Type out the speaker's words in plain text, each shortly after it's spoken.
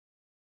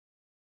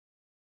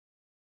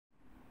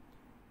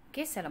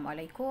Okay,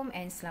 Assalamualaikum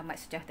and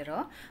selamat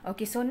sejahtera.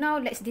 Okay, so now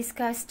let's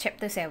discuss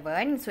chapter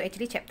 7. So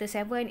actually chapter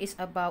 7 is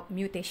about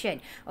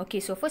mutation.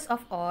 Okay, so first of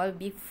all,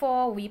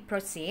 before we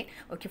proceed,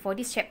 okay, for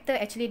this chapter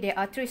actually there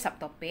are 3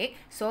 subtopic.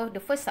 So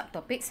the first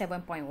subtopic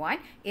 7.1,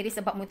 it is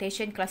about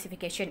mutation,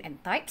 classification and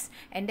types.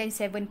 And then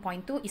 7.2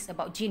 is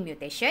about gene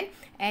mutation.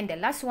 And the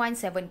last one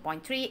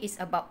 7.3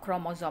 is about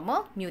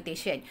chromosomal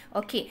mutation.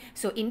 Okay,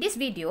 so in this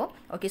video,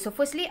 okay, so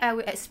firstly I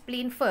will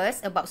explain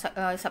first about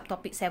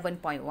subtopic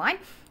 7.1,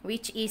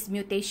 which is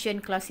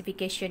mutation,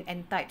 classification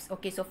and types.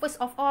 Okay, so first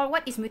of all,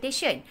 what is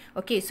mutation?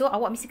 Okay, so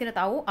awak mesti kena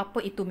tahu apa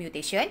itu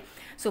mutation.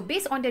 So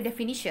based on the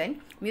definition,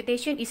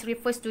 mutation is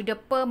refers to the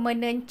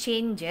permanent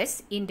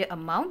changes in the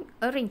amount,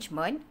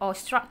 arrangement or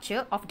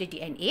structure of the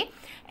DNA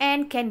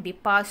and can be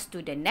passed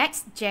to the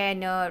next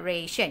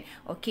generation.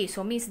 Okay,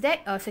 so means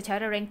that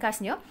secara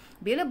ringkasnya,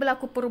 bila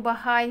berlaku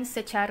perubahan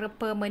secara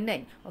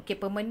permanent. Okay,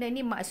 permanent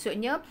ni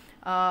maksudnya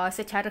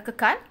secara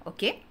kekal.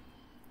 Okay,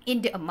 in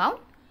the amount,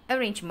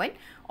 arrangement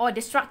or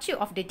the structure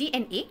of the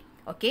DNA.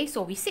 Okay,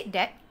 so we said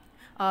that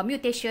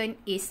mutation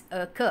is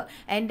occur,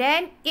 and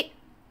then it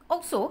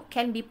also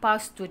can be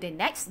passed to the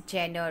next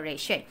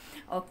generation.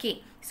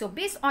 Okay, so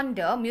based on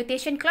the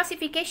mutation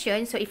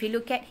classification, so if you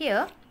look at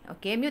here,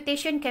 okay,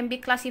 mutation can be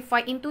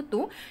classified into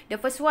 2.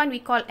 The first one we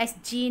call as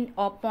gene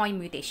or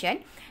point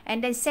mutation,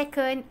 and then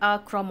second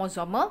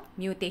chromosomal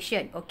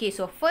mutation. Okay,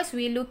 so first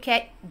we look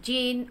at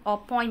gene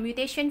or point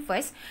mutation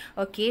first.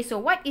 Okay,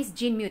 so what is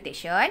gene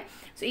mutation?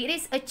 So it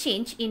is a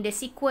change in the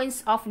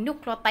sequence of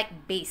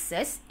nucleotide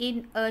bases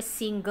in a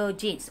single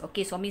genes.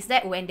 Okay, so means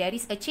that when there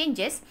is a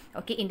changes,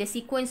 okay, in the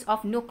sequence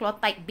of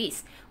nucleotide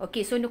base.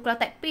 Okay, so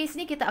nucleotide base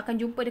ni kita akan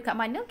jumpa dekat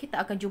mana?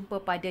 Kita akan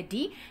jumpa pada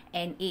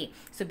DNA.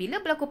 So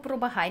bila berlaku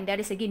perubahan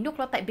dari segi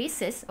nucleotide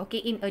bases, okay,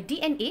 in a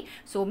DNA,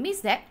 so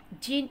means that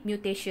gene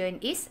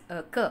mutation is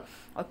occur.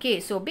 Okay,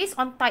 so based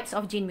on types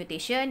of gene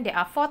mutation, there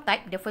are 4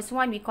 types. The first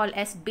one we call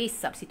as base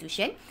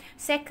substitution,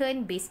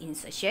 second base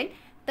insertion,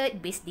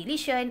 third base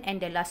deletion,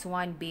 and the last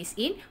one base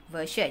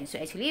inversion.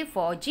 So actually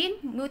for gene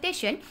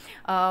mutation,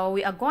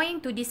 we are going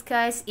to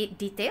discuss it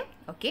detail,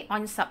 okay,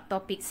 on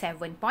subtopic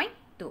 7.2.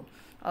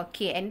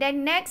 Okay, and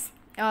then next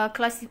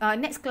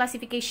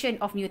classification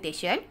of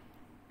mutation,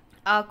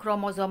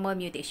 chromosomal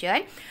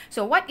mutation.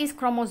 So what is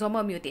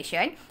chromosomal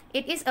mutation?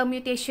 It is a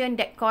mutation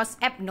that cause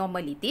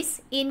abnormalities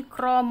in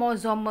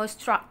chromosomal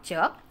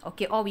structure,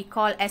 okay, or we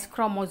call as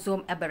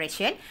chromosome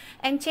aberration,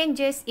 and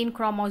changes in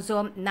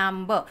chromosome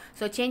number.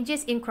 So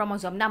changes in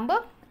chromosome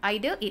number,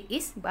 either it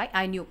is by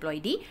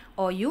aneuploidy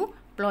or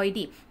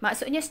euploidy.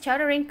 Maksudnya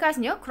secara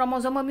ringkasnya,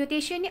 chromosomal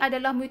mutation ni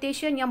adalah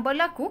mutation yang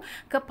berlaku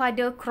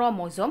kepada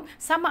kromosom,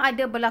 sama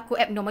ada berlaku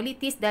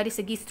abnormalities dari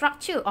segi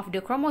structure of the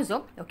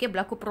chromosome, okay,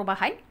 berlaku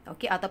perubahan,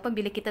 okay, ataupun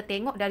bila kita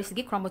tengok dari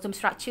segi chromosome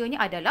structure-nya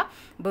adalah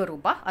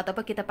berubah,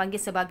 ataupun kita panggil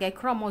sebagai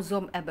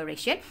chromosome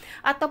aberration,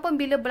 ataupun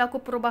bila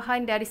berlaku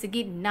perubahan dari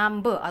segi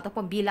number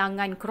ataupun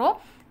bilangan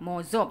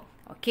kromosom.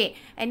 Okay,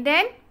 and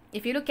then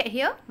if you look at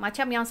here,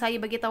 macam yang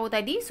saya bagi tahu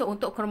tadi, so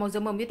untuk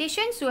chromosomal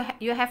mutation, so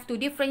you have to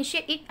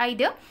differentiate it,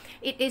 either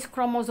it is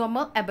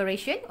chromosomal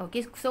aberration,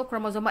 okay, so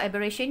chromosomal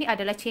aberration ni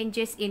adalah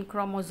changes in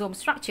chromosome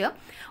structure,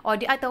 or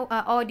the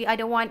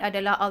other one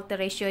adalah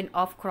alteration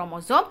of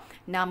chromosome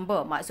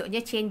number,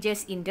 maksudnya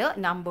changes in the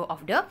number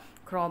of the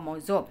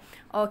chromosome.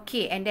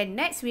 Okay, and then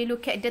next we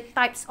look at the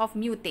types of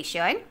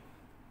mutation.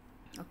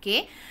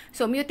 Okay,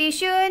 so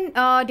mutation,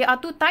 there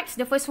are 2 types.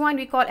 The first one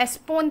we call as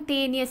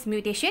spontaneous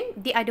mutation.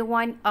 The other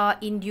one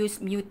induced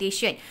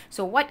mutation.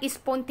 So what is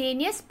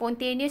spontaneous?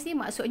 Spontaneous ni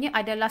maksudnya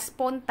adalah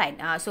spontan.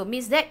 So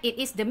means that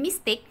it is the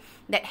mistake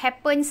that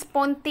happens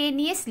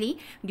spontaneously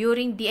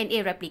during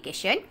DNA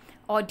replication,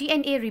 or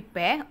DNA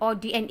repair, or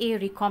DNA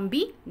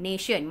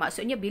recombination.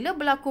 Maksudnya bila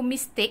berlaku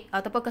mistake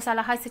ataupun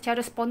kesalahan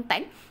secara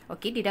spontan,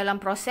 okay, di dalam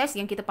proses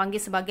yang kita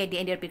panggil sebagai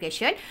DNA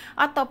replication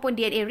ataupun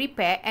DNA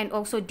repair and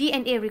also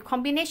DNA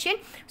recombination,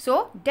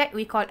 so that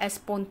we call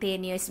as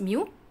spontaneous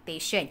mutation.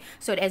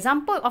 So the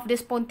example of the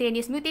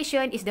spontaneous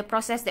mutation is the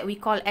process that we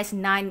call as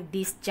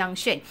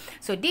non-disjunction.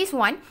 So this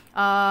one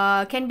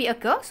can be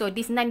occur. So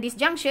this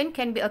non-disjunction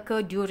can be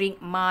occur during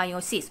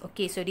meiosis.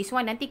 Okay, so this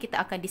one nanti kita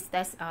akan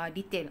discuss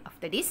detail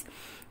after this.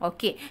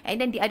 Okay,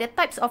 and then the other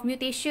types of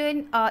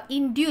mutation,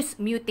 induced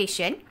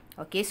mutation.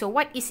 Okay, so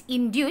what is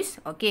induced?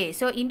 Okay,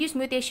 so induced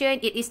mutation,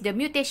 it is the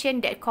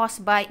mutation that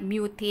caused by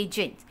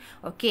mutagens.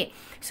 Okay,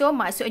 so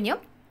maksudnya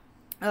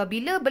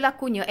bila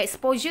berlakunya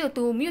exposure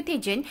to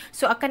mutagen,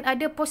 so akan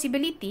ada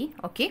possibility,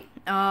 okay,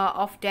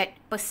 of that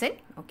person,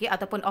 okay,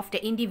 ataupun of the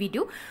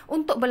individu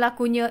untuk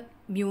berlakunya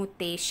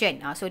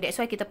mutation. So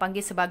that's why kita panggil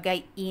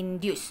sebagai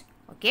induced.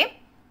 Okay.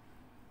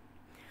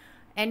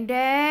 And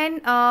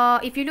then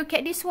if you look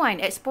at this one,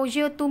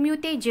 exposure to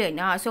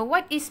mutagen. So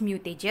what is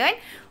mutagen?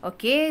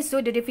 Okay, so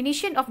the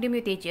definition of the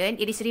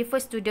mutagen, it is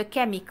refers to the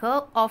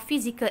chemical or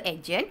physical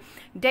agent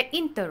that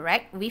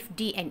interact with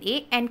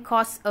DNA and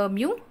cause a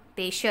mutation.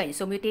 mutation.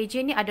 So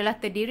mutation ni adalah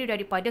terdiri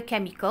daripada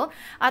chemical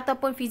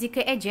ataupun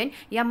physical agent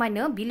yang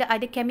mana bila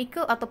ada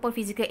chemical ataupun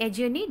physical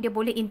agent ni dia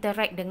boleh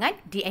interact dengan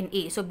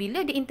DNA. So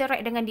bila dia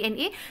interact dengan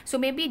DNA, so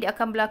maybe dia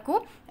akan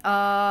berlaku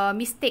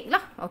mistake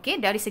lah,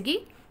 okay, dari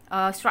segi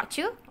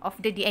structure of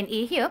the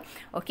DNA here,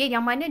 okay,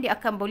 yang mana dia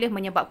akan boleh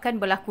menyebabkan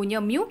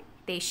berlakunya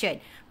mutation.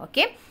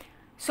 Okay,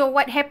 so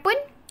what happen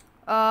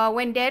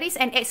when there is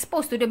an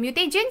exposed to the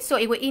mutation? So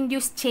it will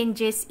induce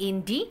changes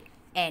in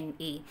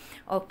DNA.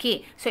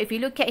 Okay, so if you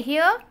look at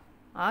here,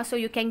 so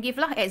you can give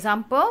lah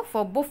example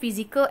for both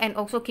physical and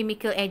also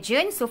chemical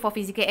agent. So for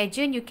physical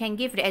agent, you can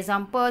give the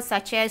example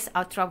such as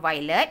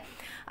ultraviolet,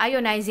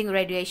 ionizing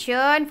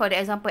radiation, for the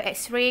example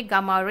X-ray,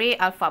 gamma ray,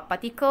 alpha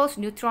particles,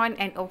 neutron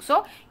and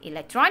also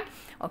electron.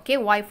 Okay,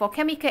 while for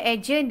chemical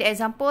agent, the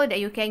example that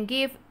you can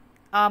give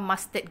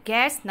mustard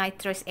gas,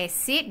 nitrous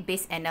acid,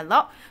 base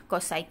analog,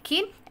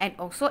 cocycline and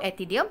also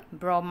ethydium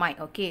bromide.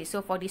 Okay,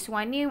 so for this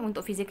one ni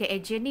untuk physical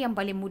agent ni yang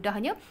paling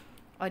mudahnya,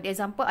 the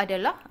example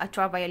adalah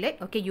ultraviolet,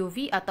 okay,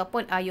 UV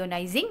ataupun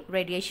ionizing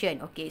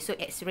radiation. Okay, so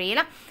X-ray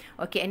lah.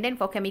 Okay, and then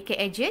for chemical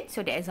agent, so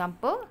the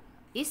example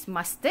is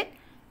mustard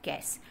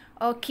gas.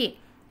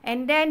 Okay,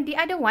 and then the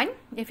other one,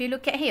 if you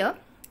look at here,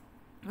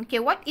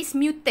 okay, what is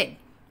mutant?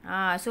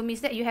 So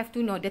means that you have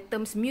to know the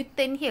terms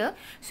mutant here.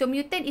 So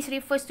mutant is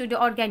refers to the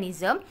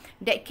organism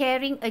that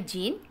carrying a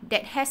gene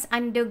that has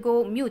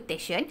undergo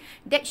mutation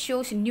that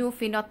shows new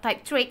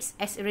phenotype traits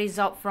as a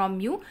result from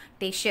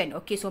mutation.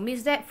 Okay, so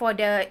means that for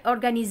the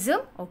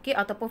organism, okay,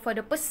 ataupun for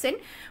the person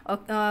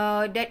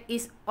that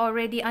is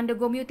already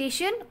undergo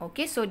mutation,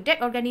 okay, so that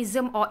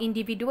organism or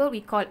individual we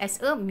call as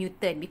a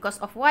mutant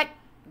because of what?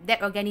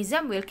 That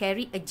organism will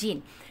carry a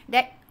gene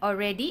that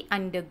already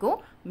undergo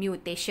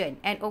mutation,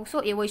 and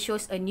also it will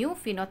shows a new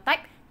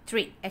phenotype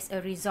trait as a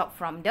result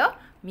from the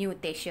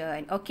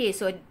mutation. Okay,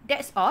 so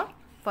that's all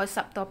for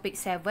subtopic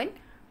 7.1.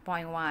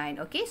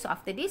 Okay, so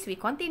after this we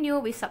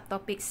continue with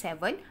subtopic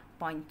 7.2.